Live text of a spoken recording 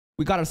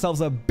we got ourselves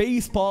a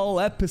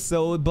baseball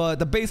episode, but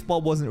the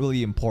baseball wasn't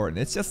really important.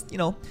 It's just, you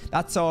know,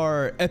 that's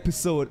our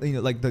episode, you know,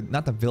 like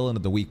not the villain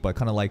of the week, but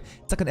kind of like,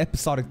 it's like an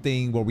episodic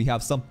thing where we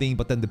have something,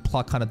 but then the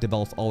plot kind of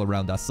develops all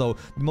around us. So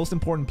the most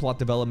important plot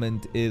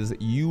development is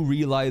you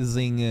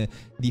realizing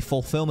the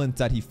fulfillment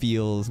that he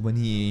feels when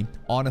he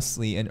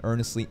honestly and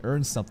earnestly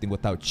earns something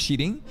without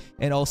cheating.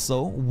 And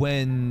also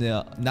when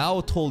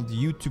Nao told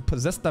you to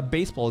possess that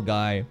baseball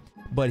guy,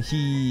 but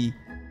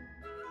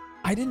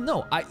I didn't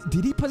know.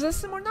 Did he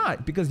possess him or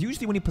not? Because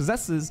usually when he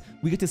possesses,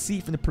 we get to see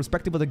from the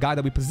perspective of the guy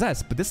that we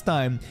possess. But this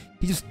time,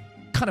 he just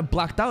kind of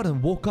blacked out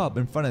and woke up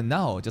in front of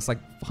Nao, just like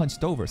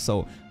hunched over.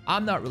 So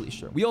I'm not really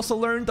sure. We also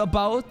learned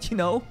about, you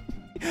know,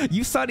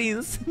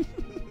 Yusarin's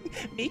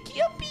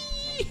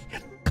Mikiopi!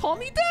 Call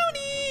me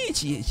Downy!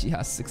 She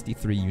has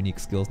 63 unique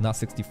skills, not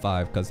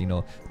 65, because, you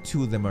know,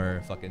 2 of them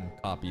are fucking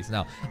copies.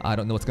 Now, I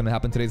don't know what's going to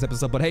happen in today's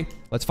episode, but hey,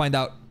 let's find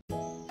out.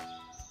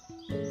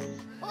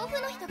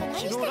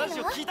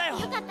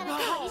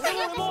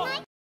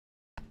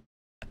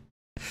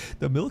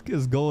 The milk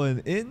is going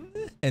in,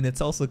 and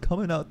it's also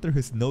coming out through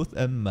his nose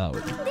and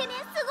mouth.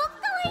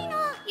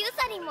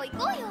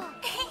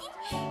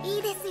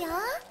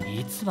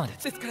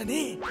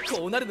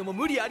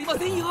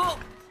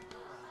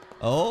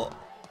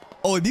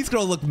 Oh, these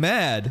girls look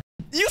mad.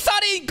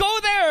 Yusari, go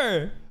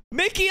there!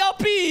 Mickey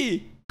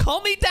Uppy!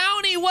 Call me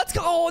Downy!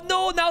 Oh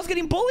no, now it's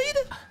getting bullied?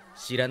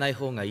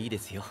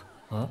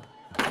 Huh?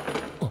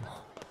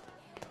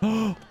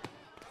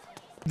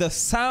 The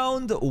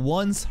sound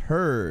once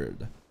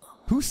heard.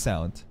 Whose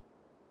sound?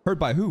 Heard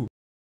by who?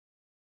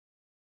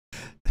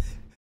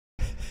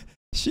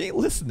 She ain't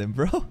listening,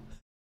 bro.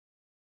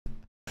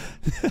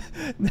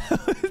 Now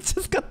it's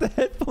just got the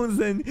headphones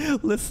in,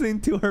 listening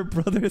to her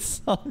brother's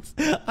songs.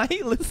 I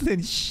ain't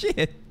listening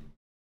shit.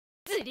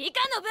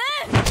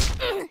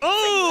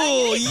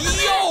 Oh,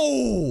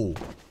 yo!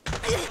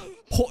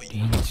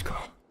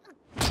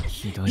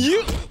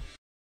 You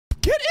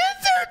get in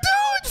there,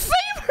 dude!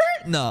 Save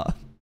her! Nah.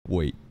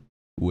 Wait.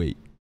 We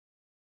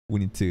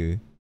need to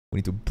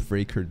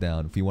break her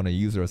down. If we want to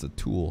use her as a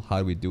tool, how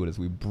do we do it? Is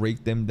we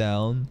break them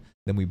down,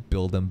 then we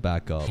build them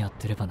back up.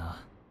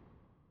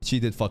 She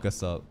did fuck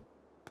us up.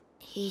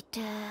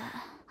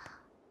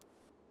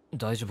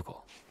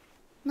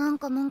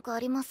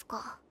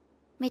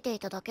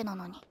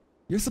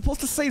 You're supposed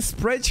to say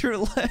spread your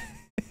leg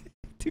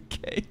to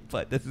K,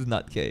 but this is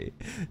not K.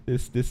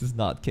 This is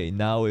not K.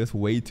 Now it's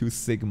way too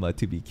Sigma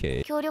to be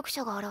K.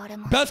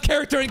 Best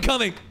character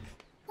incoming!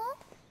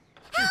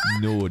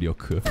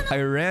 I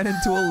ran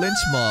into a lynch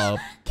mob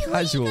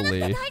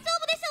casually.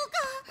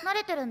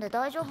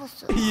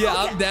 Yeah,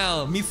 I'm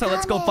down. Misa,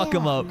 let's go fuck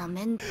him up.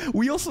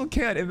 We also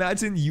can't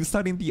imagine you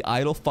starting the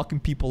idol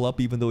fucking people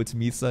up, even though it's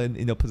Misa and,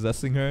 you know,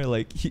 possessing her.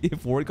 Like,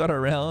 if word got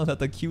around that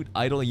the cute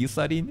idol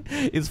Yusarin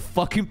is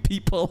fucking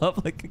people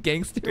up like a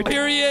gangster.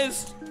 Here he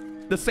is!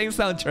 The same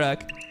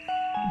soundtrack.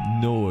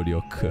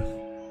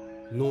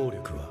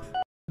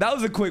 That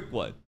was a quick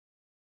one.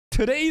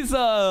 Today's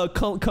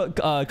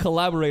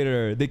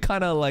collaborator, they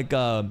kind of like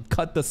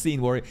cut the scene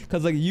where,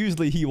 because like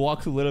usually he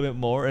walks a little bit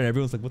more and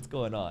everyone's like, what's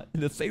going on?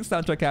 And the same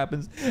soundtrack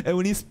happens, and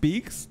when he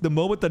speaks, the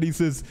moment that he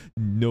says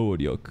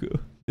Noryoku,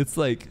 it's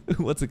like,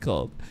 what's it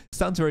called?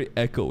 Sounds very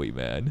echoey,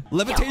 man.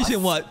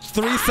 Levitation, what?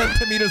 3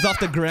 centimeters off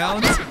the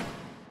ground?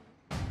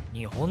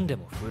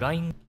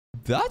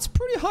 That's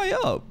pretty high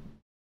up.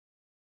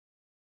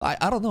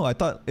 I don't know, I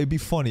thought it'd be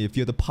funny if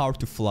you had the power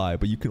to fly,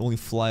 but you can only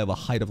fly of a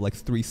height of like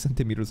 3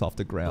 centimeters off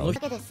the ground.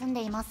 Practicing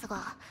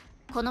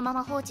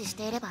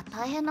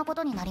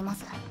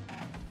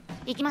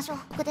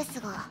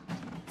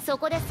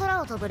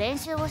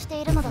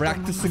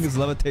his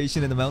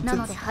levitation in the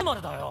mountains?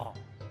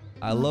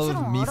 I love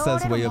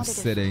Misa's way of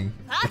sitting.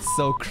 It's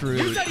so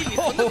crude.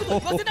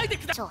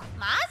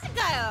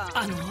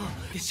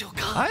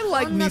 I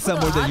like Misa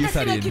more than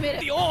Yusarin.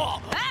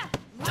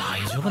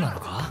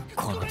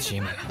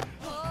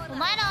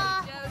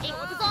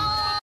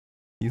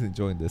 He's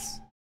enjoying this.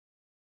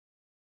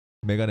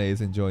 Megane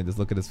is enjoying this.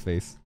 Look at his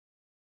face.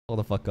 Hold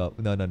the fuck up.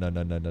 No.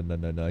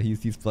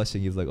 He's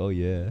flushing. He's like, oh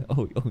yeah.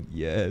 Oh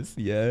yes.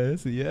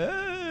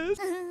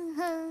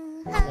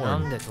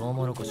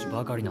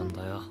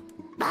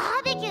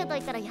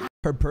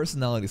 Her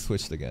personality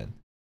switched again.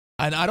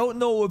 And I don't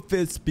know if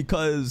it's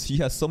because she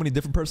has so many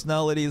different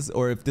personalities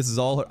or if this is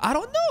all her. I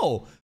don't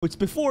know. Which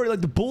before,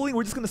 like the bullying,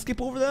 we're just gonna skip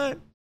over that.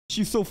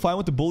 She's so fine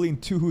with the bullying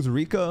too, who's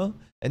Rika.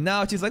 And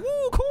now she's like,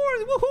 ooh,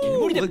 corn,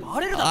 woohoo. Like,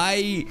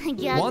 I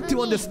want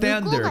to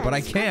understand her, but I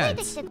can't.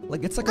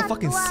 Like, it's like a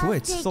fucking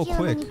switch, so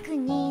quick.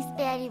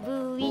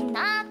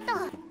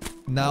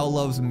 Now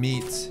loves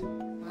meat.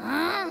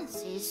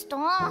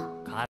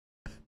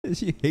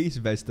 She hates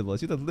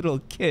vegetables. She's a little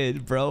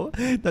kid, bro.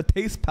 The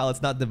taste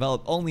palate's not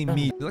developed. Only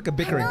meat. They're like a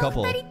bickering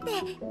couple.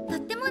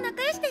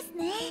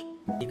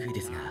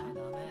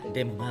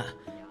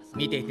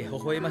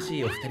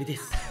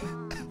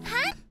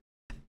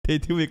 They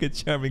do make a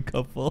charming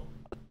couple.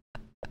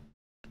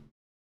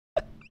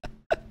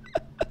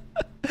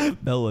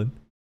 Melon.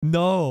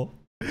 No.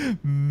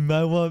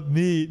 I want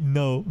meat,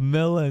 no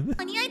melon.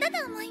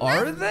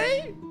 Are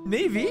they?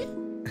 Maybe.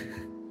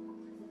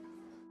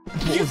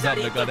 What was that,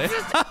 Megane?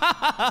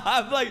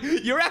 I'm like,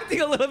 you're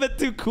acting a little bit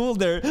too cool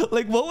there.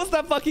 Like, what was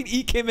that fucking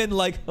E came in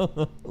like,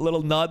 a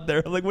little nod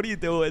there. I'm like, what are you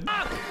doing?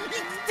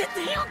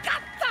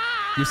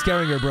 You're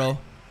scaring her, bro.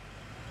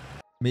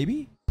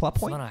 Maybe? Plot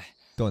point?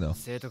 Don't know.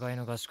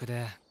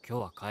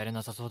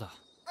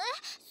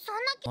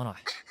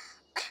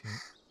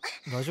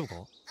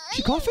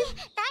 She coughing?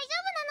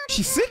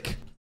 She's sick?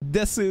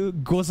 Desu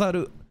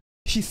gozaru.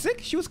 She's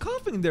sick? She was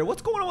coughing in there.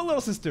 What's going on with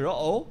little sister?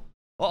 Uh-oh.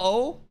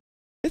 Uh-oh.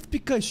 It's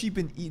because she's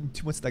been eating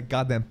too much of that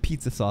goddamn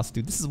pizza sauce,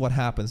 dude. This is what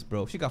happens,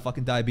 bro. She got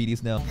fucking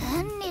diabetes now.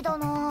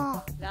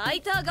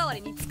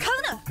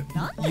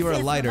 You're a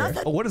lighter.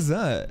 Oh, what is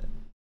that?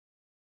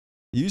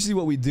 Usually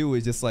what we do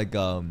is just like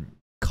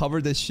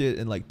cover this shit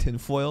in like tin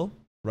foil,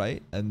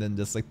 right? And then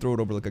just like throw it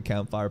over like a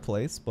campfire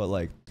place. But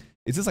like,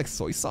 is this like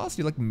soy sauce?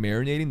 You're like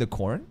marinating the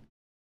corn?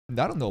 I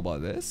don't know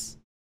about this.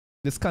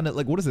 This kind of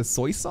like, what is this?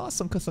 Soy sauce?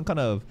 Some kind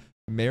of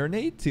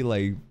marinade to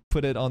like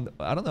put it on.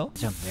 I don't know.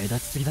 To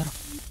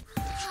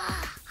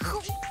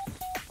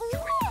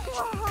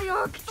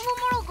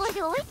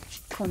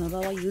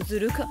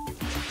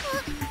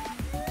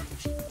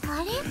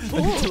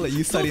let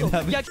you study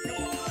that.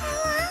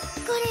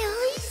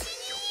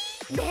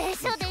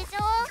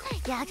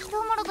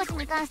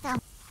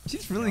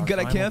 She's really good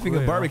at camping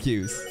and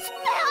barbecues.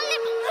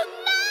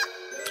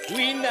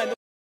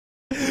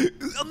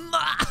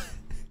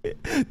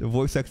 The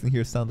voice acting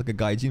here sounds like a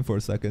gaijin for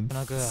a second.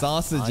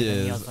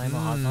 Sausages.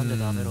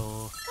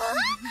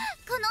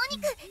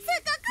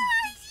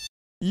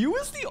 You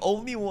is the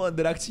only one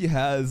that actually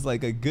has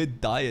like a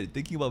good diet,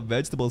 thinking about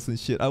vegetables and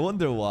shit. I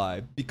wonder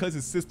why. Because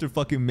his sister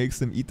fucking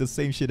makes him eat the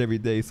same shit every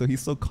day, so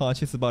he's so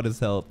conscious about his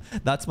health.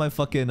 That's my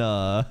fucking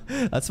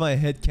that's my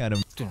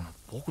headcanon.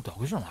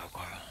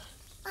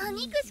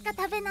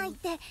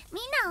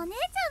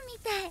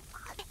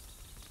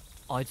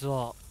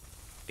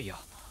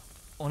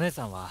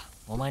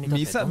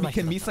 Misa,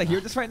 can Misa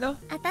hear this right now?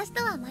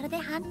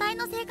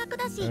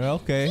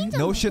 Okay,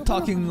 no shit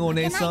talking,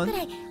 One-san.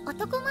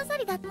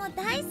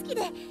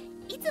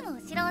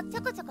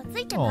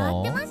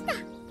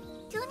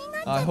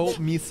 I hope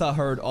Misa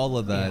heard all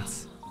of that.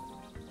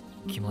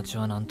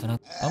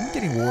 I'm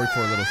getting worried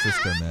for a little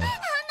sister, man.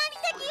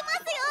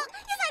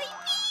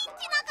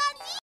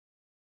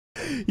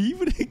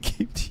 Even a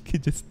game, he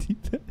could just do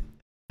that.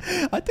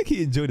 I think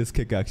he enjoyed his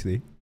kick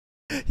actually.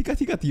 He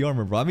got the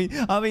armor, bro. I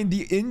mean,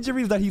 the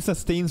injuries that he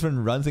sustains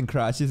when runs and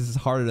crashes is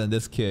harder than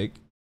this kick.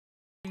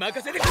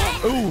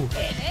 Ooh.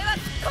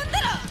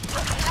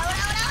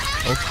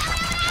 Okay.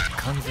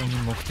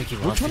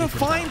 We're trying to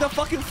find the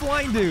fucking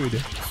flying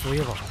dude.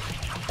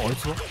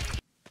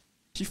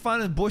 She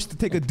found a bush to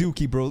take a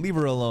dookie, bro. Leave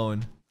her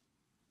alone.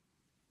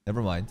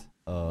 Never mind.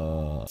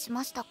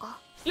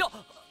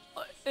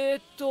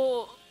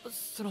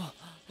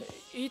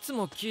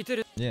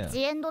 Yeah.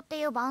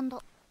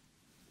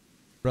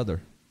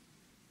 Brother.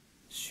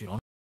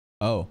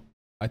 Oh,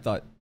 I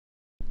thought,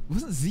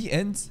 wasn't Z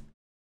End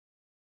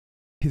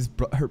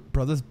her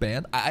brother's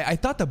band? I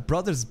thought the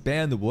brother's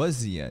band was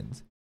Z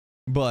End,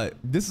 but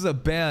this is a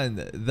band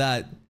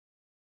that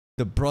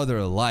the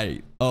brother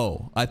liked.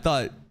 Oh, I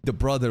thought the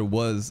brother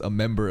was a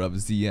member of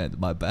Z End.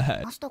 My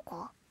bad.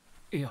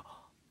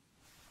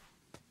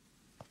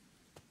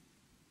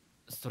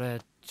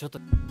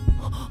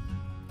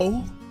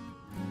 Oh,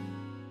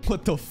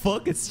 what the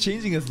fuck? It's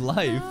changing his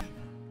life.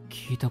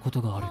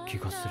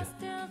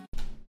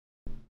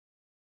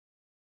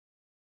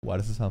 Why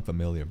does this sound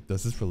familiar?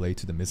 Does this relate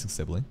to the missing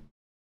sibling?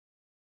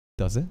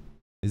 Does it?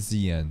 Is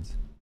the end.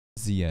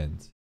 The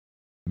end.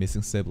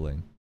 Missing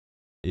sibling.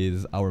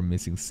 Is our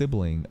missing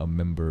sibling a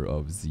member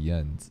of the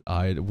end?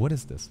 What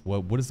is this?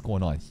 What is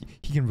going on?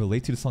 He can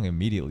relate to the song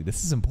immediately.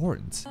 This is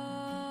important.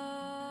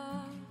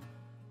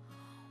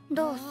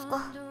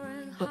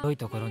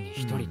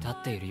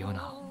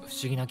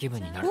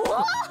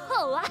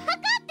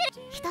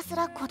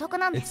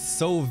 It's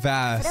so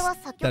vast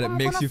that it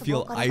makes you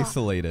feel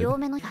isolated. She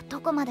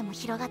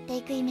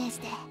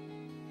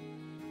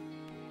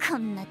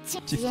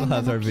still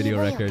has our video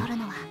record.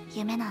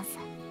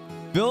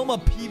 Film a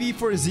PV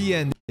for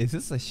ZN. Is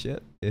this a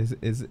ship? Is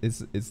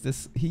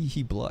this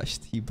he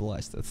blushed. He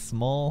blushed. A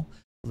small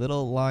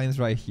little lines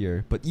right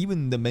here. But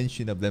even the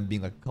mention of them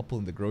being like a couple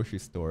in the grocery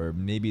store,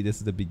 maybe this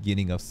is the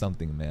beginning of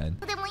something, man.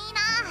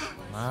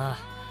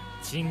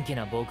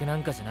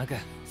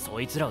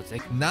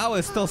 Now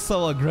it's still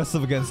so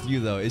aggressive against you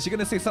though. Is she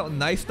gonna say something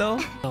nice though?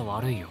 I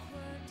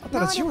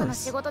thought it's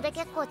yours.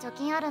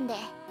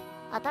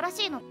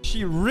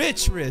 She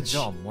rich.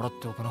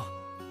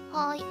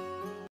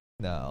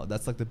 No,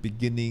 that's like the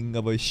beginning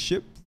of a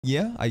ship.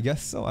 Yeah, I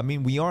guess so. I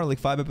mean, we are like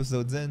 5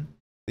 episodes in.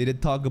 They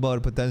did talk about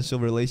a potential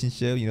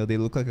relationship. You know, they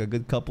look like a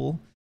good couple.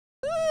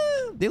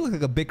 They look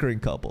like a bickering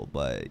couple,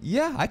 but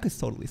yeah, I could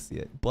totally see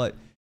it. But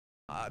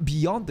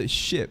beyond the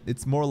ship,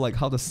 it's more like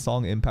how the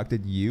song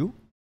impacted you.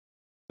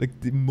 Like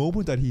the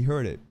moment that he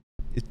heard it,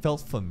 it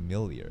felt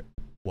familiar.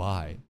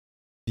 Why?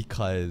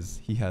 because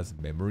he has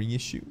memory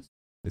issues.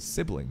 His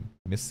sibling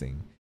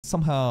missing.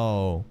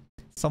 Somehow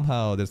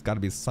there's got to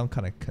be some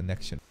kind of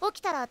connection. All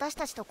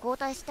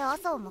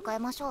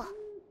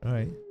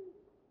right.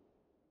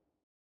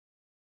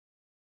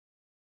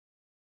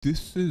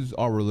 This is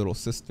our little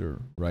sister,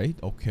 right?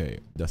 Okay,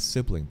 the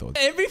sibling though.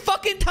 Every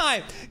fucking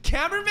time,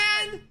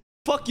 cameraman.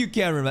 Fuck you,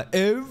 cameraman.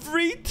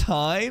 Every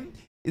time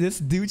this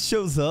dude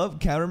shows up,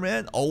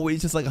 cameraman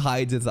always just like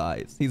hides his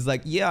eyes. He's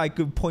like, yeah, I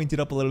could point it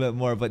up a little bit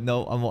more, but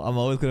no, I'm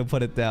always gonna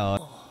put it down.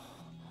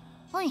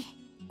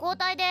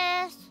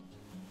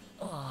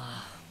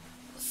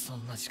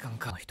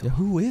 Yeah,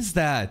 who is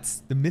that?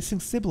 The missing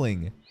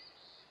sibling.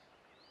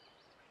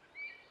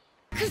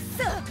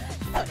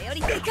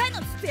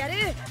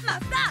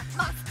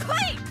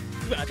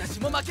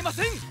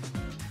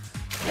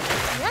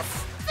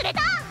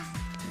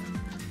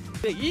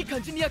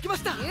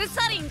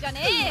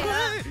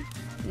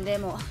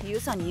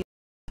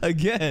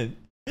 Again,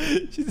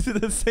 she did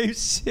the same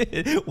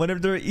shit. Whenever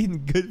they're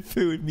eating good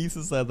food,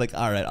 Misa's like,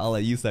 alright, I'll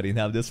let Yusarin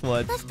have this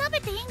one.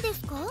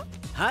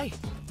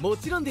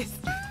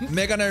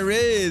 Megane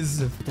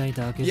Riz.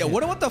 Yeah,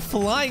 what about the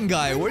flying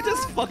guy? We're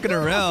just fucking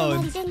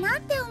around.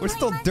 We're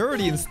still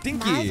dirty and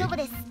stinky.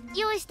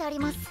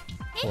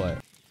 What?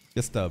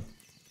 Just a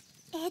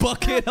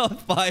bucket on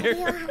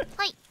fire?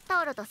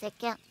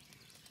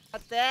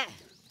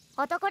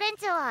 I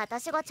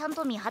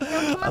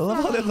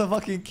love how there's a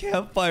fucking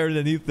campfire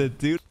underneath it,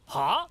 dude.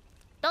 Huh?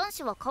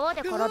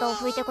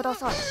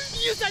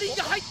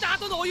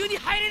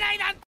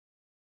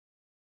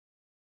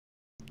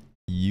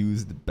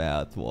 Used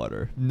bath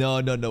water.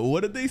 No.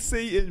 What did they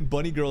say in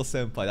Bunny Girl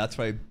Senpai? That's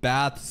right,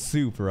 bath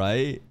soup,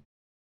 right?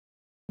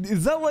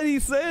 Is that what he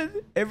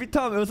said? Every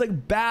time it was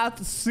like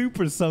bath soup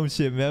or some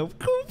shit, man.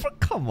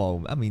 Come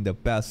on. I mean, the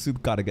bath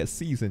soup gotta get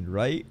seasoned,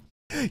 right?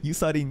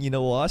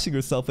 Yusarin, washing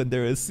herself and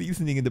there is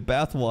seasoning in the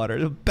bath water.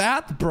 The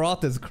bath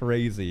broth is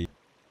crazy.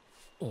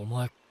 Damn.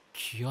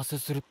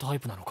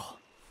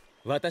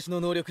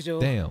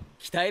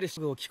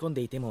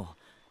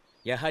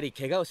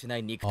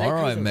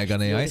 Alright,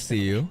 Megane, I see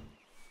you.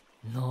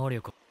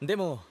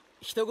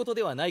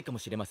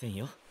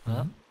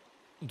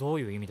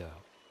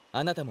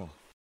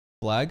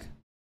 Flag?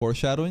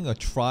 Foreshadowing? A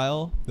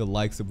trial the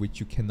likes of which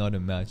you cannot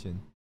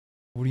imagine.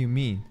 What do you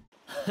mean?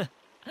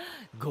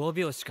 Can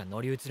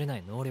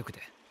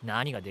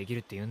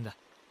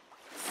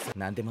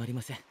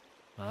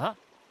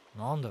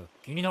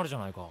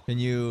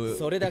you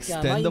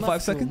extend the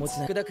 5 seconds?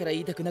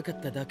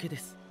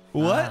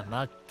 What?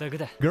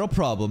 Girl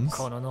problems.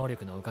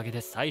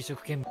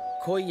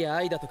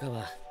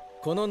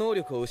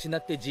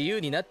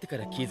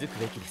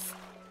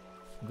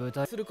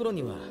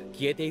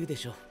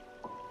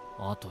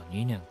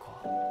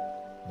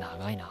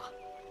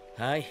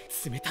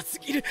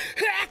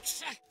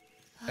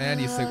 And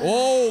he's like,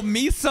 oh,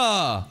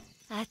 Misa!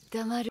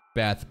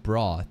 Bath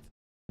broth.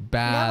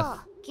 Bath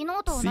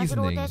seasoning. We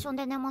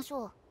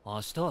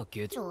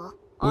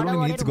don't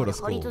even need to go to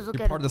school.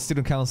 You're part of the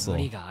student council.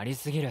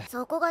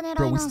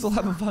 Bro, we still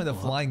haven't found the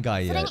flying guy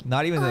yet.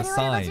 Not even a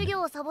sign.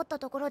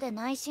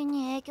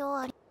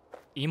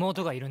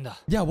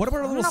 Yeah, what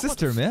about our little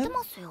sister, man?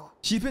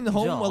 She's been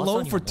home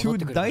alone for 2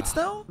 nights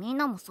now?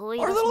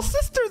 Our little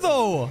sister,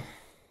 though!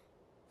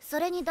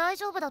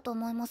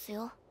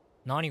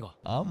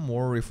 I'm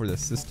worried for the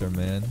sister,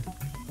 man.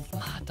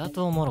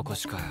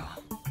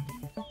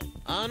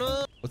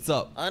 What's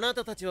up?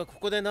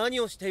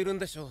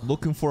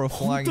 Looking for a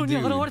flying dude.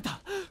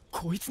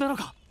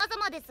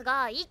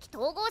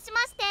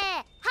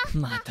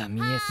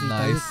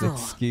 Nice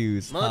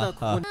excuse.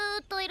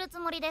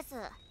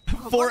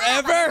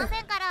 Forever?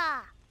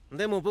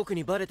 Ooh,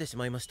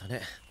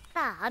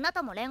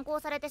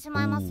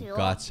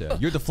 gotcha.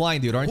 You're the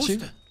flying dude, aren't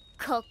you?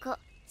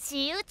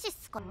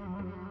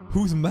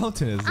 Whose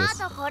mountain is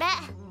this?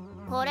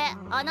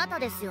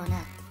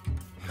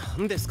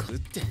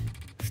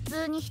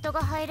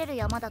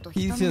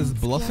 He's just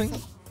bluffing?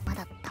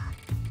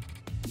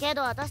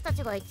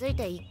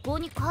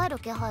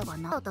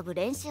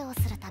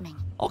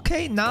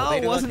 Okay, now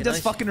it wasn't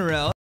just fucking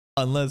around.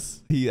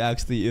 Unless he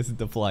actually isn't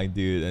the flying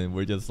dude and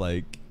we're just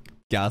like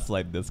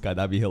gaslighting this guy,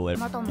 that'd be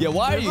hilarious. Yeah,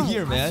 why are you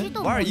here, man?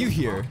 Why are you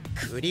here?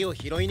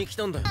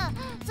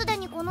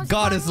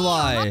 God is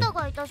lie. No,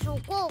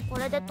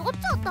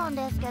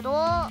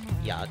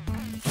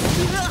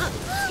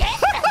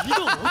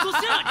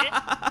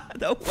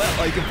 well,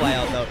 oh, you can fly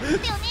out though.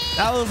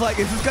 That was like,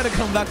 is this gonna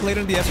come back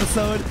later in the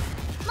episode?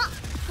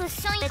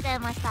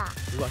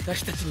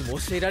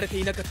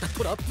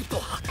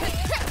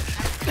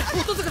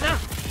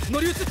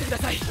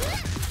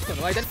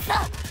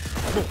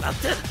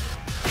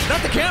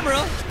 Not the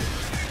camera!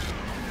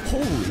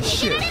 Holy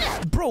shit.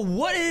 Bro,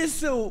 what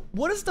is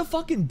the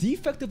fucking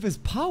defect of his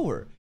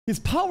power? His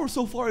power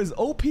so far is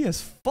OP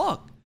as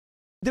fuck.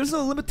 There's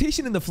no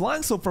limitation in the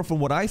flying so far from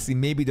what I see.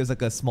 Maybe there's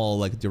like a small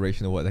like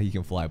duration of what he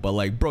can fly. But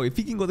like, bro, if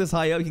he can go this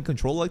high up, he can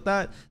control like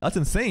that, that's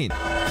insane.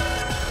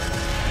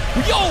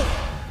 Yo!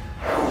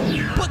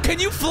 But can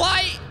you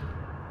fly?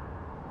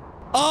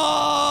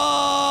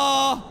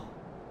 Oh!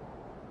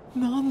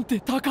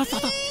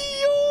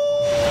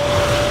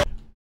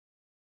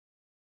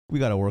 We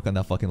gotta work on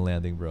that fucking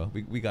landing, bro.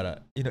 We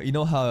gotta, you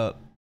know how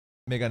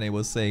Megane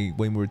was saying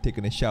when we were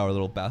taking a shower, a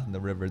little bath in the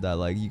river, that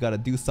like you gotta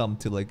do something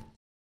to like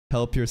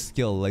help your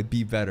skill, like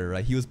be better,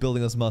 right? He was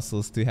building his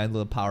muscles to handle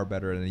the power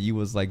better, and he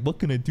was like, what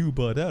can I do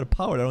about that?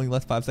 Power that only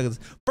lasts 5 seconds.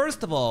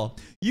 First of all,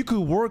 you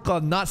could work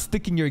on not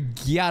sticking your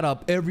gyat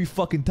up every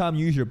fucking time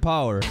you use your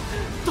power.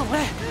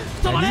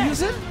 Can you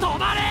use it?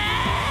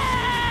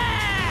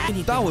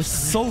 That was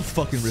so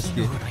fucking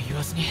risky.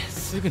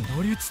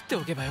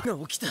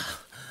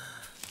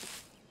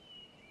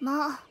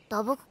 まあ、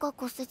打撲か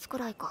骨折く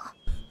らいか。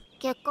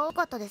結果多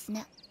かったです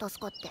ね。助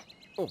かって。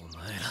お前ら。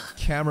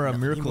Camera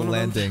miracle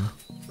landing.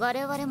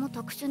 我々も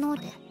特殊能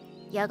力で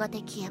やがて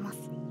消えます。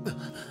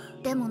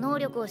でも能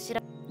力を知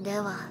ら。で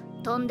は、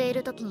飛んでい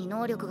る時に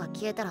能力が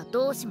消えたら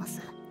どうします？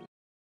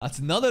 That's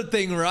another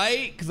thing,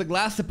 right? Because the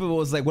last episode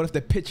was like, what if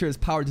the pitcher's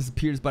power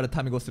disappears by the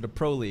time he goes to the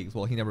pro leagues?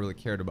 Well, he never really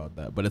cared about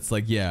that. But it's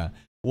like, yeah,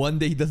 one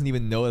day he doesn't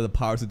even know that the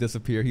powers will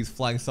disappear. He's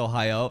flying so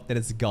high up that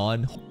it's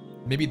gone.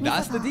 Maybe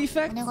that's the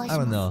defect? I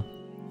don't know.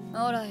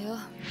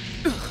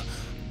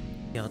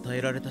 Okay. な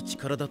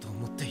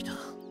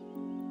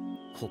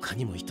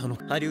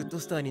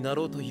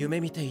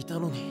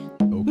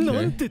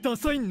んてダ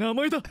サい名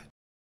前だ。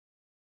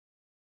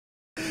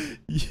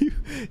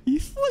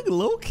 He's like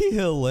low-key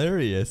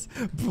hilarious.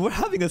 We're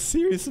having a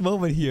serious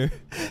moment here.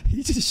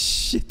 He just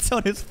shits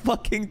on his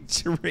fucking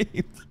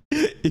dreams.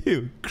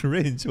 Ew,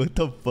 cringe. What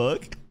the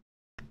fuck?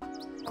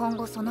 今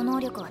後その能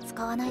力は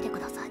使わないでく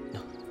ださい。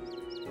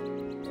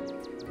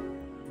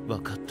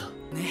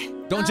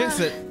 Don't jinx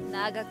it.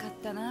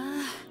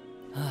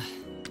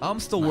 I'm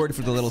still worried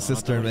for the little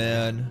sister,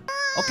 man.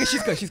 Okay,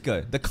 she's good. She's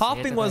good. The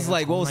coughing was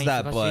like, what was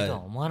that? But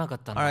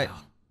alright.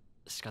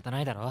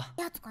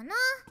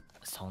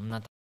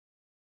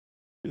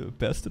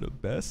 Best of the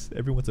best.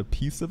 Everyone's a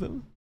piece of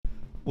him.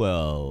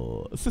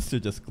 Well, sister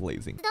just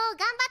glazing.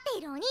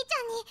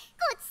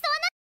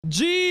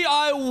 Gee,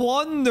 I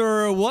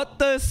wonder what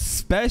the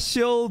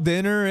special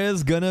dinner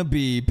is gonna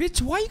be.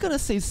 Bitch, why are you gonna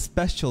say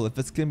special if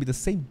it's gonna be the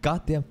same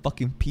goddamn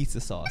fucking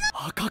pizza sauce?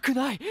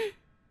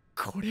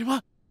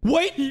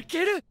 Wait! Is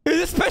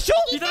it special?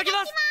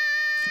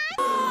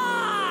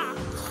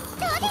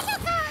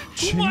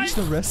 Change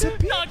the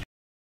recipe?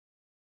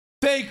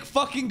 Thank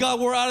fucking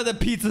God we're out of the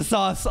pizza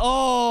sauce.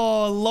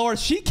 Oh, Lord.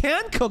 She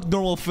can cook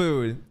normal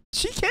food.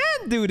 She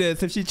can do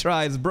this if she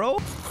tries, bro.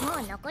 Is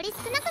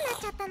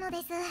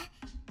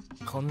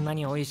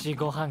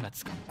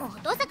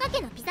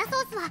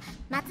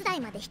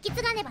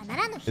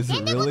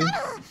it really?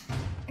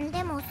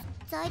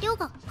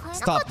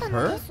 Stop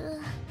her?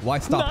 Why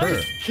stop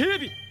her?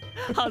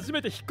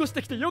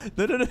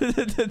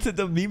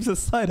 The memes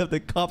aside of the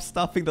cop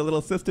stopping the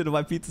little sister to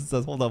my pizza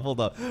sauce. Hold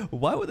on.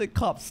 Why would the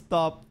cop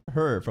stop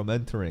her from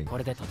entering?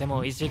 Alright,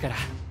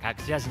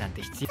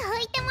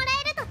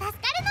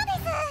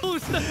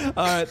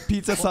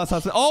 pizza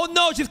sauce. Oh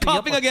no, she's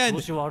coughing again!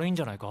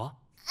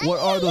 What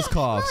are those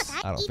coughs?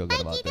 I don't feel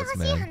good about this,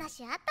 man.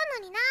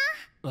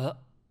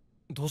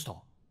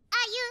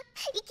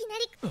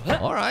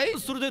 Alright.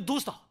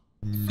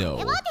 No.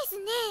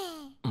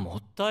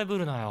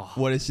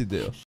 What did she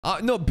do?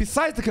 No,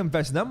 besides the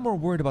confession, I'm more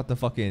worried about the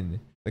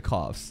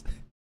coughs.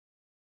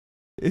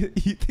 You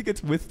think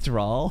it's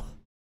withdrawal?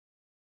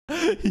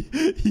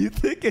 You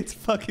think it's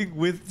fucking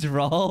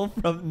withdrawal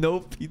from no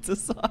pizza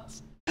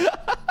sauce? You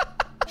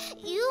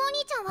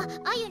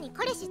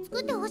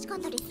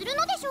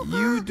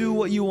do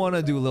what you want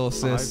to do, little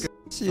sis.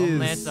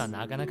 She's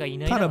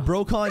kind of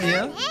broke on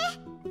you.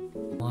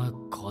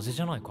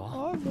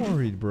 I'm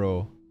worried,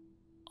 bro.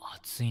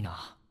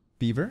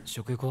 Fever?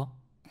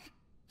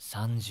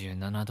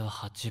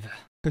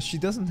 Because she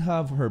doesn't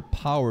have her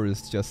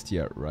powers just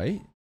yet,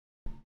 right?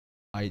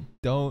 I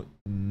don't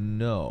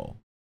know.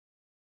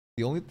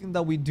 The only thing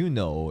that we do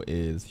know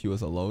is he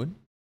was alone.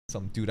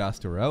 Some dude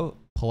asked her out,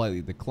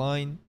 politely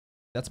declined.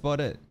 That's about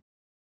it.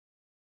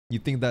 You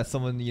think that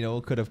someone,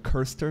 could have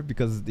cursed her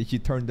because he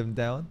turned them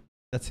down?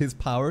 That's his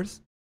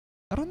powers?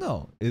 I don't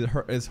know.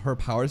 Is her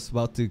powers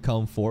about to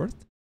come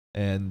forth?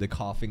 And the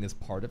coughing is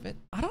part of it?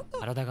 I don't know.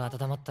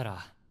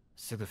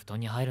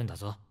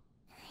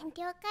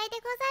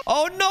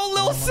 Oh no,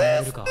 little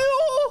sis! No!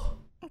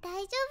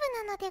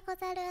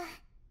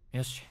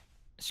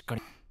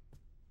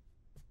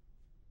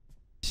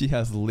 She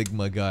has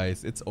ligma,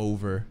 guys. It's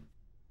over.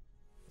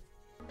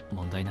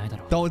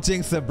 Don't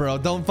jinx it, bro.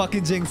 Don't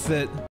fucking jinx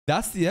it.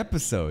 That's the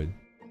episode.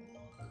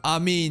 I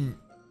mean,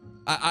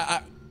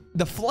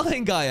 the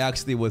flying guy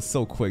actually was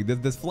so quick.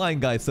 This flying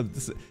guy,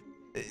 sometimes,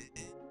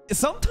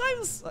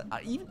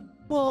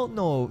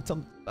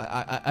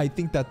 I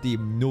think that the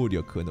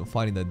Noryoku,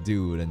 finding the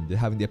dude and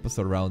having the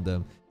episode around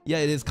them, yeah,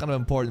 it is kind of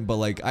important, but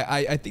like,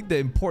 I think the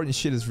important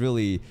shit is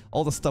really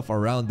all the stuff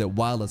around it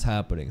while it's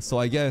happening. So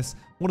I guess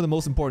one of the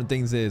most important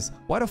things is,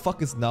 why the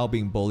fuck is Now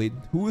being bullied?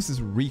 Who is this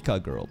Rika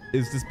girl?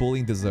 Is this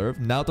bullying deserved?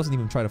 Now doesn't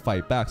even try to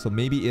fight back, so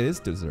maybe it is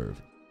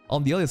deserved.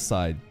 On the other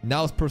side,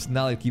 Nao's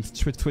personality keeps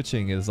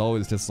twitching. Is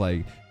always just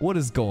like, what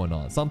is going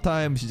on?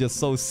 Sometimes she's just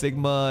so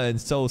Sigma and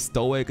so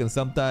stoic, and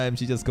sometimes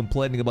she's just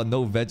complaining about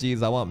no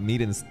veggies. I want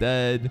meat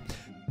instead.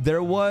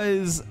 There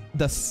was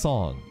the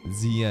song,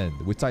 The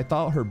End, which I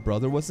thought her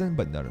brother was in,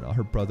 but no.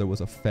 Her brother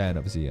was a fan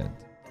of The End.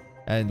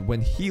 And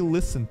when he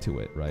listened to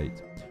it,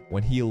 right?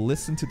 When he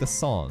listened to the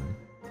song,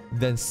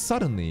 then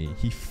suddenly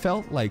he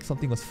felt like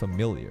something was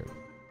familiar.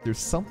 There's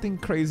something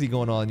crazy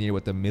going on here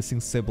with the missing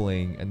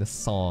sibling and the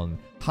song.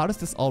 How does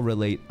this all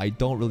relate? I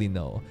don't really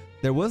know.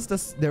 There was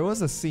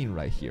a scene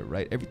right here,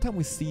 right? Every time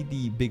we see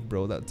the big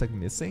bro that's like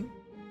missing,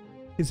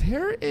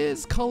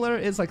 his color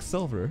is like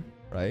silver,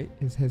 right?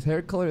 His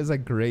hair color is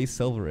like gray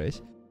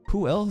silverish.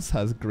 Who else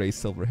has gray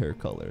silver hair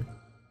color?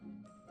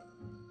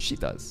 She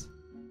does.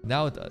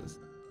 Now it does.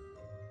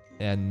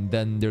 And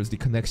then there's the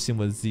connection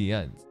with The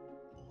End.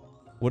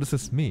 What does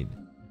this mean?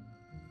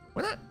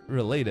 We're not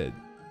related.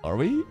 Are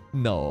we?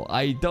 No,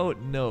 I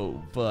don't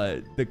know,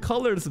 but the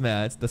colors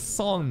match, the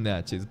song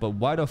matches, but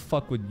why the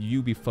fuck would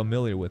you be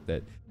familiar with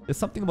it? There's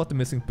something about the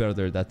missing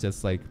brother that's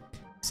just like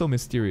so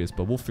mysterious,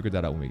 but we'll figure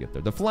that out when we get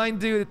there. The flying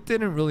dude, it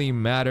didn't really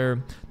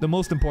matter. The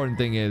most important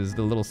thing is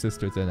the little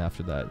sister's in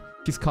after that.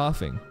 She's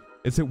coughing.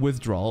 Is it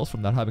withdrawals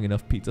from not having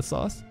enough pizza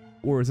sauce?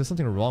 Or is there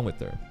something wrong with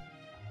her?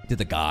 Did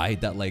the guy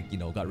that like, you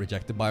know, got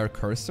rejected by her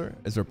curse her?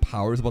 Is her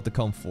powers about to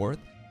come forth?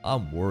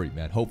 I'm worried,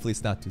 man. Hopefully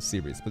it's not too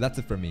serious. But that's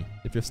it for me.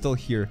 If you're still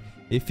here,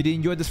 if you did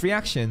enjoy this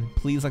reaction,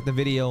 please like the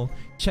video.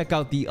 Check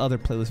out the other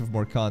playlist for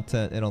more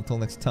content. And until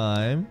next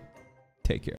time, take care.